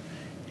there.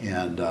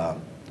 And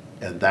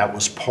that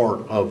was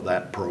part of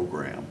that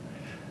program.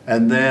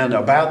 And then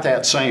about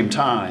that same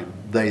time,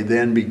 they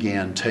then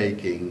began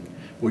taking,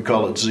 we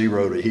call it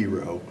zero to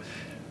hero,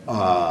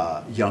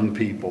 young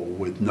people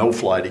with no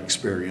flight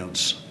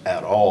experience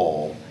at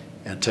all,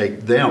 and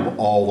take them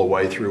all the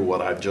way through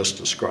what I've just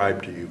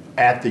described to you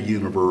at the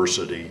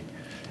university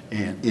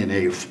and in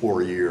a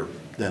four-year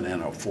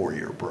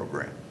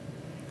program.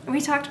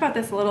 We talked about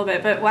this a little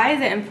bit, but why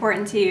is it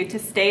important to you to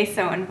stay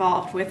so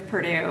involved with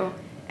Purdue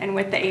and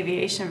with the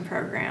aviation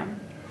program?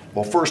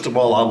 Well, first of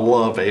all, I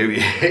love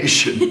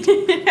aviation.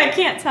 I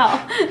can't tell.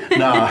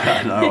 No,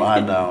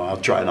 I know.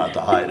 I'll try not to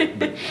hide it.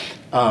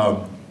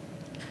 But,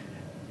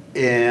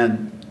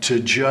 and to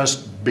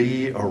just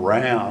be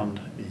around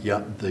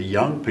the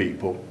young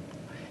people,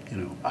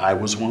 I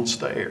was once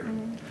there.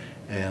 Mm-hmm.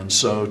 And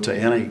so to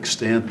any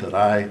extent that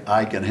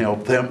I can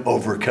help them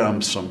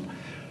overcome some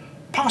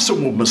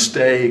possible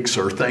mistakes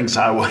or things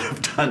I would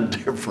have done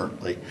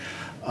differently,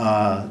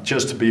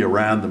 just to be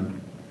around them,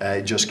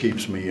 it just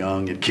keeps me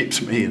young. It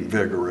keeps me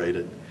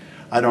invigorated.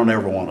 I don't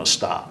ever want to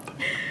stop.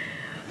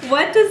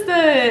 What does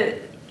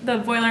the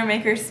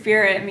Boilermaker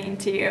spirit mean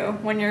to you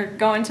when you're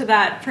going to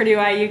that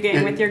Purdue IU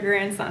game with your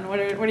grandson? What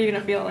are you going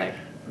to feel like?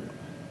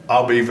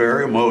 I'll be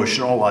very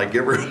emotional like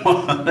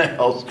everyone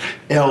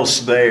else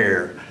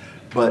there.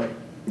 But,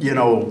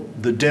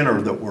 the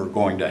dinner that we're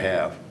going to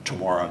have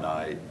tomorrow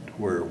night,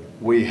 where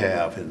we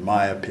have, in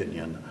my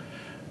opinion,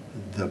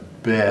 the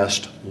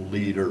best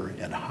leader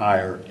in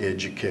higher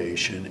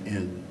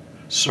education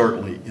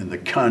certainly in the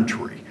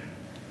country,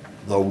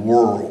 the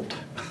world,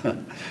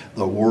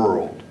 the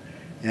world.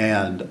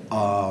 And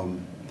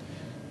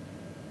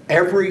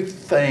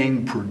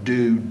everything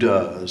Purdue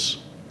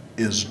does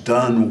is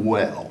done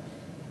well,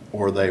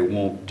 or they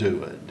won't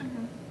do it.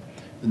 Mm-hmm.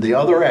 And the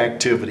other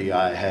activity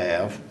I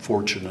have,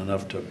 fortunate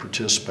enough to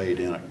participate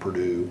in at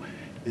Purdue,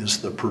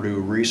 is the Purdue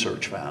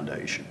Research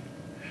Foundation,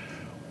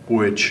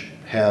 which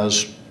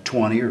has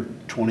 20 or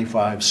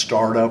 25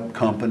 startup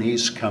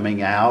companies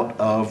coming out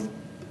of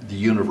the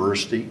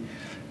university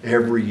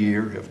every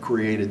year, have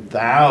created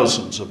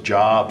thousands of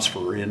jobs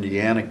for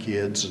Indiana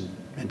kids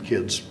and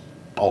kids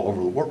all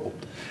over the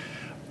world.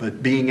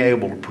 But being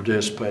able to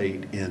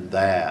participate in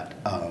that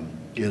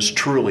is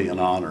truly an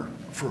honor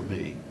for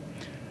me.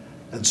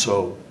 And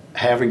so,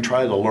 having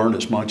tried to learn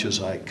as much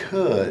as I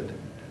could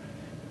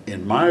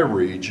in my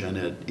region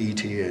at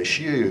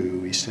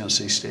ETSU, East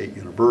Tennessee State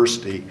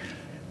University,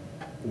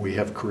 we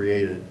have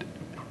created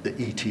the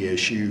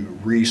ETSU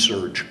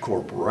Research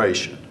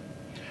Corporation.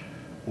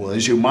 Well,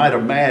 as you might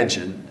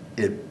imagine,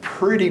 it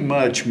pretty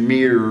much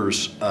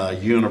mirrors a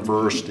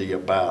university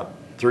about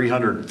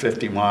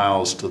 350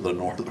 miles to the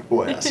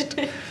northwest.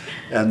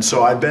 And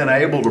so I've been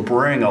able to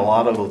bring a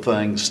lot of the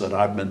things that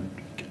I've been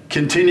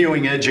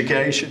continuing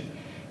education.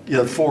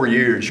 4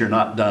 years, you're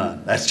not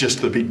done. That's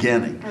just the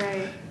beginning.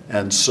 Right.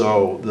 And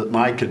so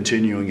my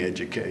continuing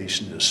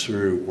education is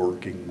through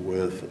working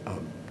with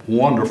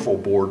wonderful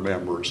board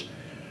members.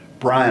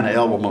 Brian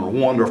Elliman,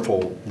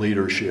 wonderful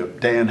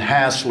leadership. Dan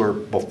Hassler,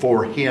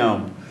 before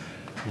him,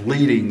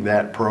 leading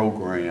that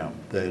program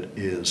that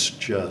is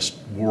just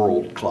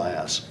world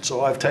class.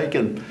 So I've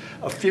taken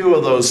a few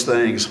of those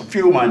things, a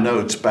few of my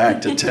notes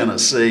back to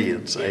Tennessee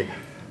and say,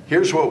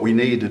 here's what we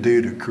need to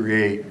do to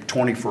create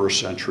 21st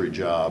century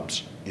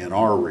jobs in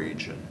our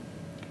region.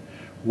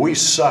 We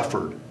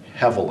suffered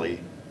heavily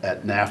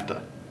at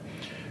NAFTA.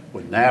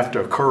 When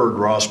NAFTA occurred,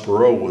 Ross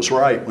Perot was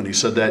right when he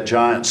said that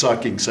giant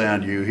sucking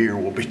sound you hear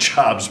will be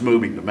jobs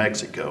moving to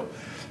Mexico.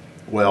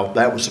 Well,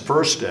 that was the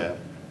first step,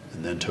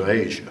 and then to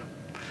Asia.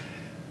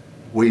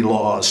 We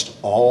lost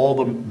all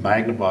the,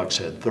 Magnavox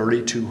had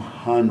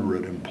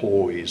 3,200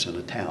 employees in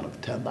a town of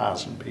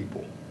 10,000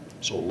 people,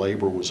 so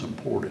labor was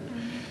important.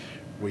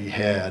 We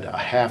had a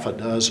half a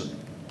dozen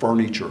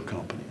furniture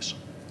companies.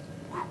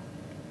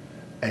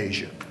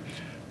 Asia.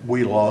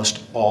 We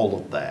lost all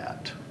of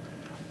that.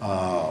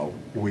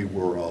 we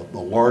were the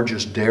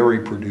largest dairy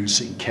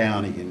producing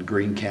county in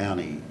Greene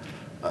County,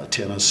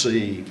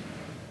 Tennessee,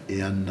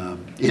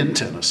 in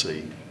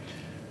Tennessee.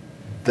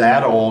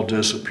 That all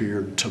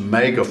disappeared to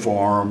mega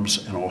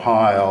farms in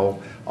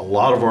Ohio. A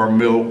lot of our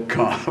milk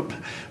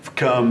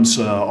comes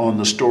on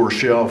the store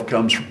shelf,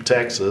 comes from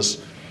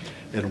Texas,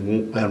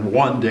 and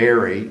one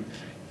dairy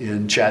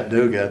in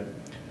Chattanooga.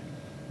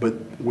 But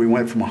we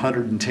went from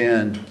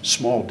 110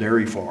 small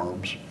dairy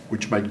farms,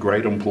 which made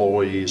great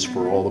employees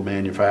for all the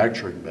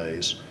manufacturing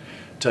base,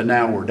 to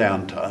now we're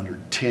down to under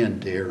 10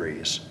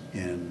 dairies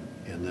in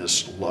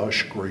this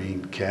lush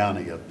green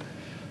county of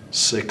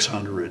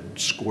 600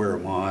 square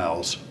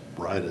miles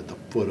right at the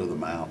foot of the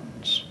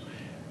mountains.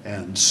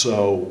 And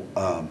so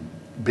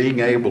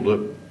being able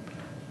to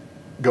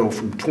go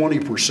from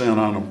 20%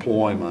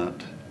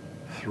 unemployment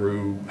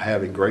through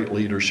having great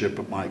leadership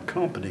at my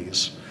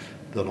companies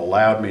that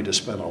allowed me to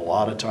spend a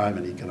lot of time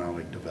in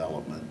economic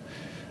development,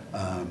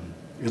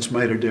 it's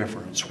made a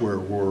difference where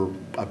we're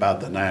about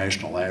the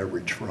national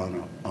average for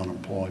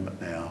unemployment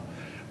now.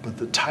 But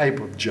the type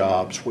of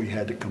jobs we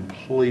had to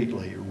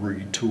completely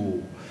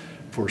retool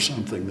for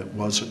something that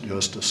wasn't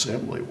just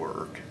assembly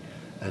work.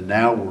 And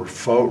now we're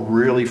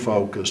really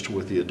focused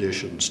with the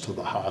additions to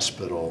the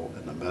hospital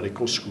and the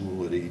medical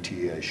school at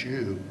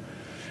ETSU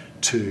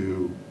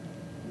to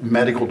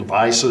medical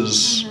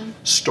devices,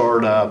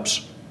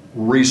 startups,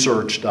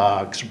 research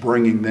docs,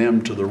 bringing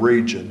them to the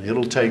region.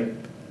 It'll take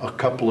a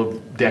couple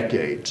of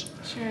decades,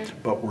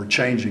 but we're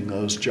changing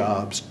those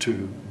jobs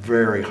to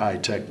very high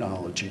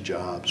technology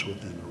jobs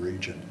within the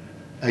region.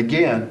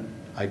 Again,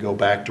 I go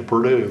back to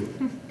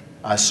Purdue.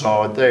 I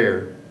saw it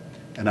there,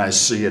 and I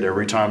see it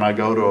every time I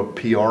go to a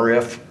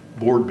PRF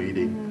board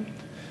meeting.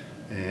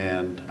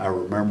 And I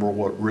remember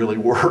what really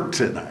worked,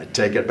 and I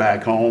take it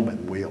back home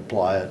and we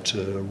apply it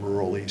to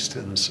rural East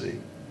Tennessee.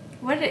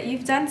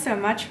 You've done so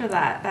much for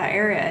that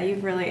area.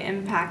 You've really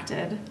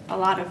impacted a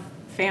lot of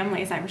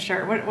families, I'm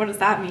sure. What does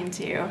that mean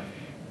to you?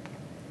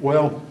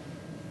 Well,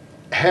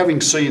 having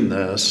seen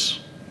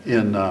this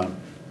in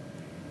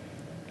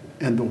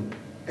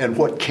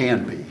what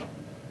can be,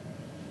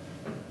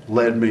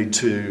 led me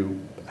to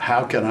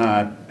how can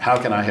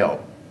I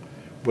help,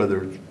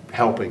 whether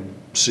helping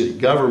city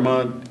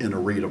government in a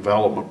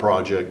redevelopment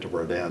project of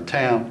our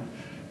downtown,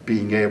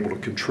 being able to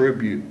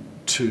contribute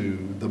to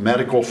the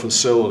medical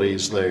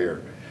facilities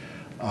there,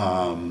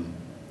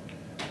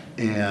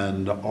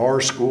 and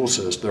our school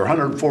system. There are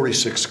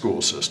 146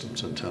 school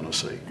systems in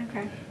Tennessee.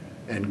 Okay.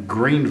 And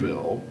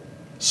Greenville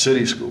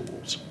City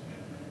Schools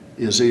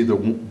is either,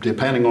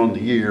 depending on the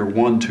year,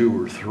 1,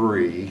 2, or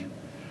 3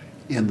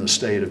 in the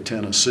state of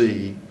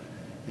Tennessee.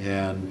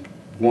 And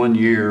one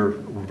year,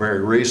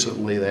 very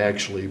recently, they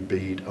actually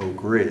beat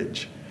Oak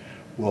Ridge.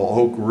 Well,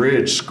 Oak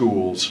Ridge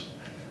schools,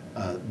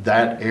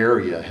 that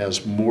area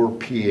has more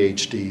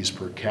PhDs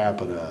per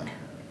capita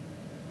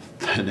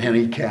than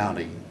any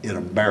county in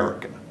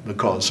America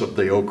because of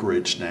the Oak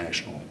Ridge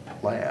National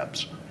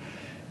Labs.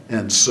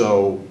 And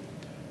so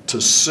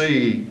to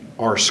see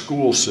our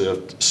school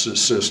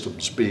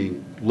systems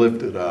being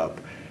lifted up,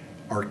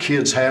 our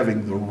kids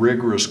having the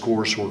rigorous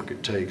coursework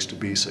it takes to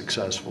be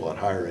successful at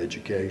higher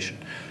education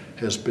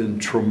has been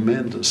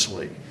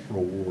tremendously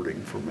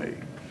rewarding for me.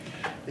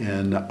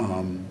 And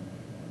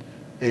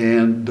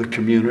the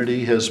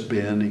community has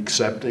been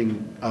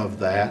accepting of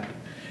that.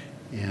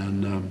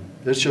 And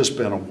it's just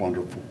been a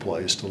wonderful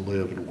place to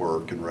live and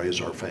work and raise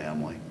our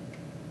family.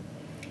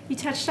 You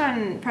touched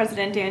on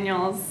President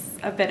Daniels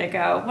a bit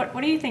ago.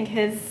 What do you think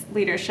his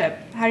leadership,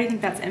 how do you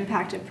think that's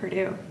impacted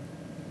Purdue?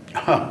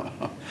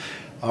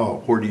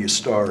 Oh, where do you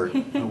start?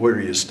 Where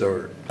do you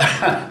start?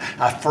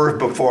 First,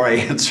 before I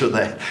answer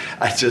that,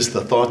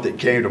 the thought that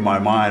came to my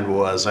mind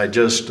was I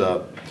just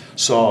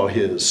saw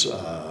his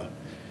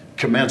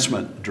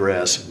commencement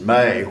address in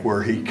May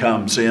where he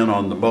comes in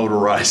on the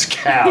motorized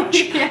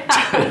couch.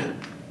 The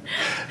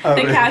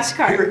couch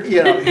cart.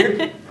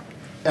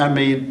 I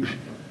mean,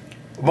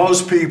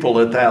 most people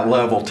at that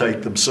level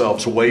take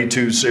themselves way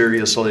too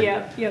seriously.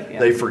 Yep.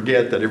 They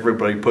forget that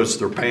everybody puts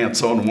their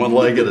pants on one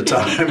leg at a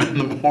time in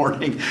the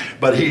morning,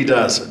 but he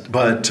doesn't.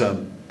 But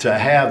to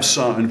have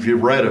some, if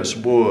you've read his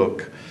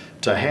book,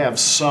 to have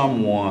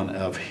someone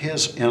of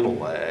his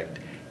intellect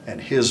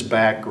and his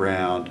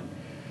background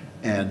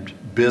and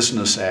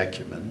business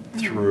acumen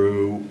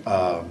through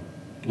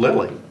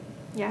Lilly,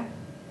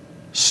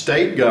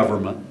 state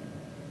government,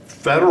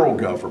 federal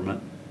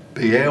government,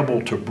 be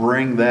able to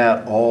bring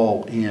that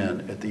all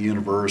in at the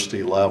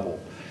university level.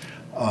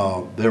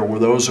 There were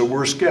those that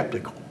were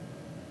skeptical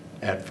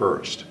at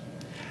first,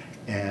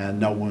 and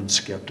no one's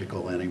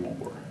skeptical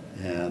anymore.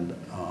 And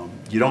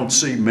you don't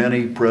see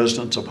many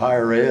presidents of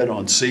higher ed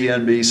on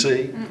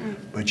CNBC,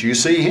 but you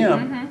see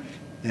him,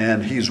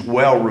 and he's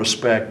well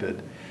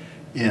respected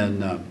in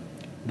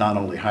not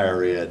only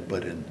higher ed,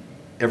 but in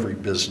every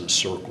business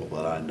circle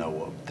that I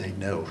know of. They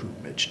know who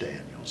Mitch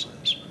Daniels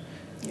is.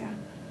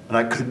 And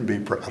I couldn't be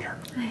prouder.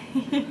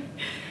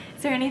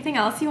 Is there anything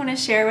else you want to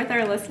share with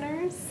our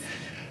listeners?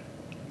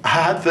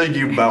 I think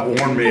you've about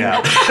worn me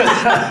out.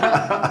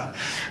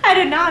 I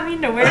did not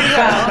mean to wear you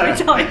out, let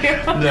me tell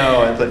you.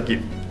 No, I think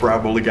you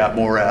probably got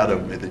more out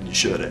of me than you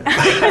should have.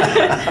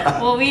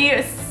 Well,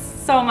 we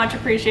so much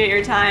appreciate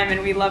your time,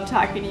 and we love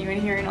talking to you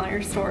and hearing all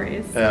your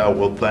stories.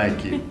 Well,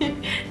 thank you.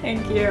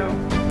 Thank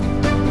you.